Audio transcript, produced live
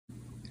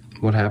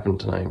What happened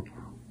tonight?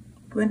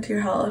 Went to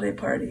your holiday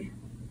party.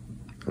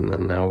 And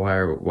then now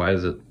why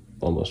is it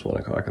almost 1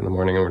 o'clock in the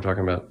morning and we're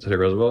talking about Theodore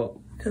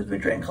Roosevelt? Because we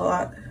drank a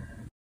lot.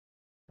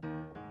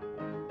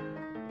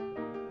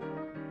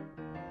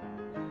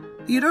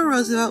 Theodore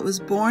Roosevelt was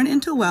born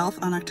into wealth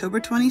on October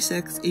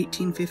 26,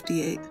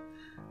 1858.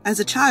 As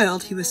a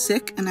child, he was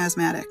sick and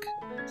asthmatic.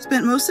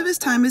 Spent most of his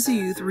time as a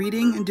youth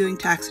reading and doing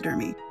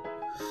taxidermy.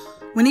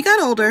 When he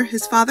got older,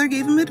 his father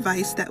gave him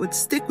advice that would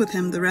stick with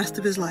him the rest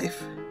of his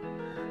life.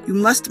 You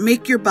must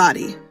make your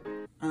body.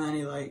 And then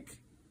he,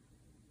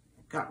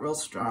 got real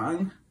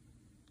strong.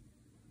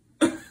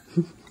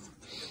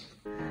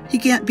 He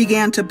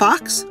began to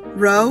box,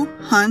 row,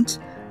 hunt,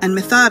 and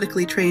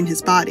methodically train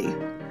his body.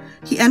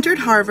 He entered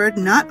Harvard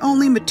not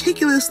only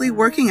meticulously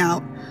working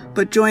out,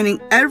 but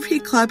joining every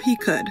club he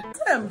could.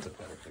 Him. That's a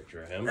better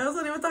picture of him. That was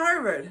when he went to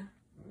Harvard.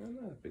 I'm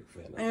not a big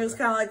fan of And he was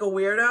kind of like a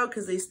weirdo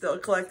because he still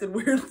collected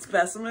weird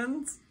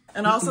specimens.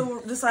 And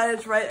also decided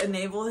to write a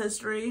naval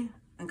history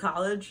in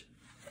college.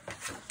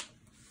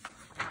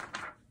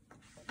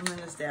 And then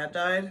his dad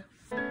died.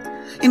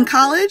 In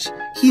college,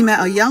 he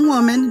met a young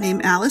woman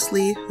named Alice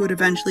Lee who would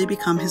eventually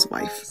become his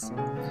wife.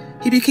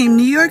 He became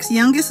New York's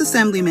youngest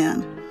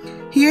assemblyman.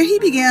 Here he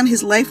began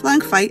his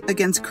lifelong fight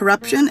against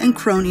corruption and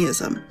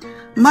cronyism,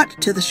 much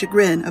to the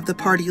chagrin of the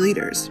party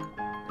leaders.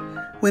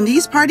 When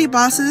these party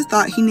bosses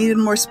thought he needed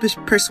more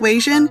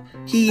persuasion,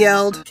 he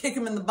yelled, "Kick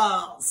him in the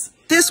balls."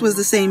 This was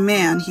the same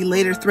man he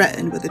later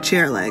threatened with a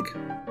chair leg.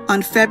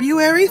 On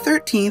February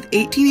 13,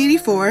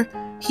 1884,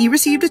 he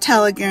received a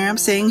telegram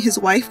saying his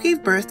wife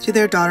gave birth to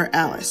their daughter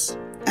Alice.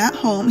 At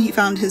home, he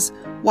found his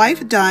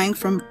wife dying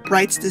from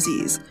Bright's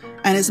disease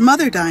and his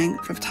mother dying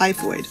from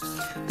typhoid.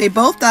 They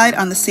both died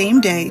on the same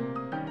day.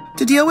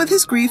 To deal with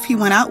his grief, he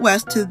went out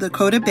west to the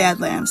Dakota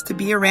Badlands to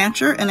be a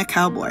rancher and a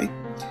cowboy.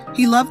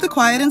 He loved the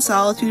quiet and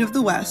solitude of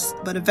the West,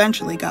 but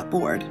eventually got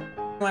bored.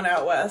 Went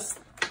out west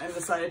and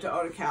decided to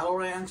own a cattle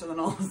ranch, and then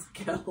all his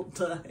cattle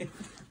died.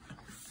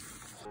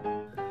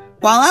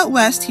 While out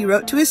west, he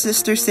wrote to his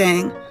sister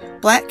saying,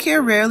 "Black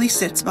care rarely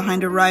sits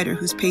behind a rider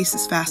whose pace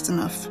is fast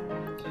enough."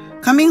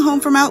 Coming home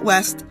from out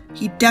west,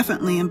 he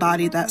definitely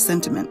embodied that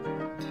sentiment.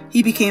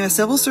 He became a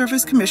civil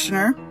service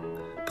commissioner,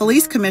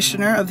 police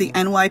commissioner of the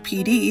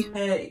NYPD.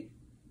 Hey,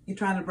 you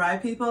trying to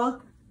bribe people?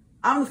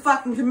 I'm the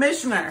fucking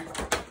commissioner.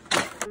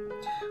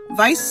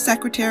 Vice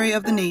Secretary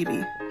of the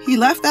Navy. He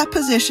left that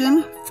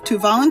position to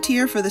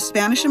volunteer for the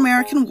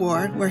Spanish-American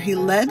War, where he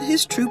led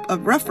his troop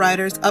of Rough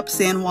Riders up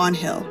San Juan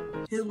Hill.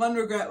 His one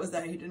regret was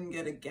that he didn't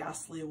get a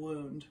ghastly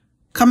wound.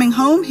 Coming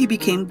home, he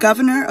became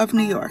governor of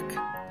New York.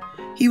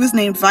 He was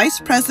named vice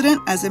president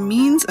as a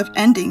means of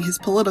ending his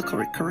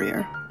political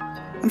career.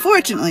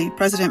 Unfortunately,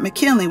 President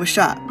McKinley was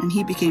shot, and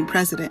he became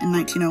president in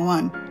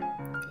 1901.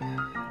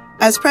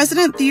 As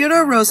president,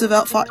 Theodore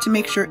Roosevelt fought to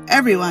make sure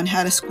everyone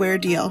had a square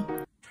deal.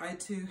 Tried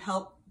to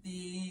help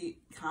the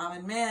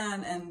common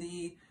man and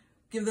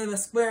give them a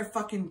square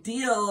fucking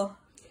deal.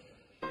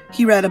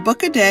 He read a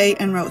book a day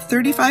and wrote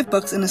 35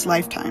 books in his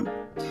lifetime.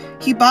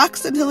 He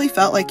boxed until he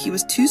felt like he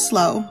was too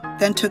slow,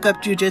 then took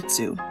up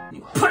jujitsu.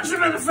 You punch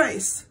him in the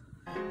face!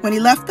 When he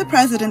left the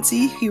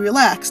presidency, he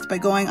relaxed by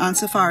going on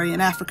safari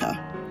in Africa.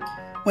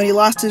 When he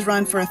lost his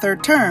run for a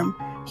third term,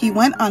 he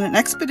went on an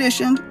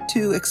expedition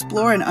to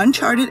explore an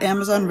uncharted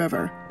Amazon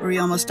River, where he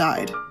almost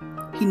died.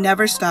 He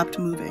never stopped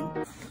moving.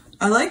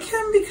 I like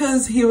him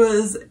because he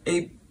was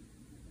a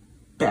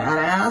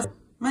badass.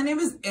 My name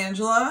is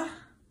Angela,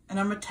 and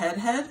I'm a Ted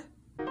head.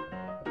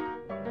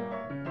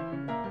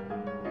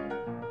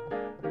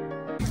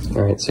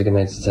 All right, say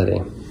goodnight to Teddy.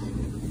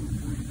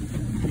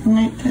 Good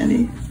night,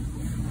 Teddy.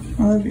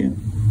 I love you.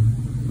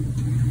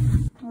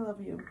 I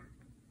love you.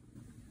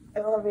 I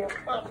love you.